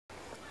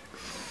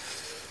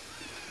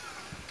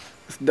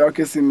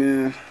Darkecy,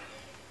 man,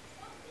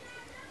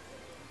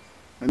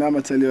 and I'm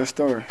gonna tell you a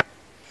story.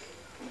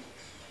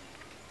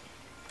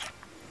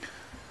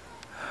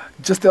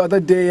 Just the other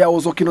day, I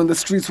was walking on the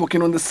streets,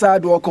 walking on the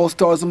sidewalk, all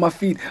stars on my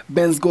feet.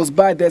 Benz goes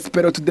by, that's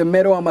pedal to the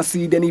metal. I'm a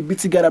see, then he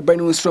beats, he got a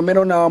brand new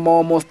instrumental. Now I'm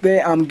almost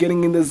there, I'm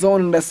getting in the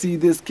zone, and I see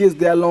these kids,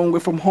 they're a long way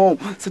from home.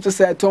 Such a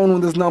sad tone when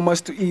there's not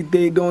much to eat,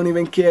 they don't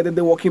even care that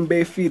they're walking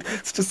bare feet.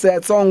 Such a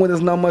sad song when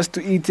there's not much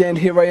to eat, and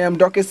here I am,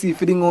 Darkecy,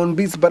 feeding on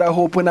beats. But I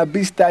hope when I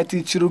beat, I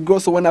teach you to grow,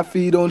 so when I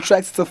feed on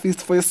tracks, it's a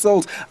feast for your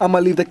souls. I'ma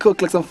leave the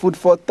cook like some food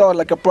for thought,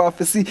 like a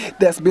prophecy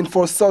that's been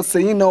foretold. So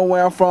you know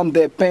where I'm from,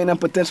 there's pain and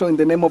potential in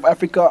the name of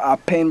Africa. I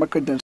paint my credentials.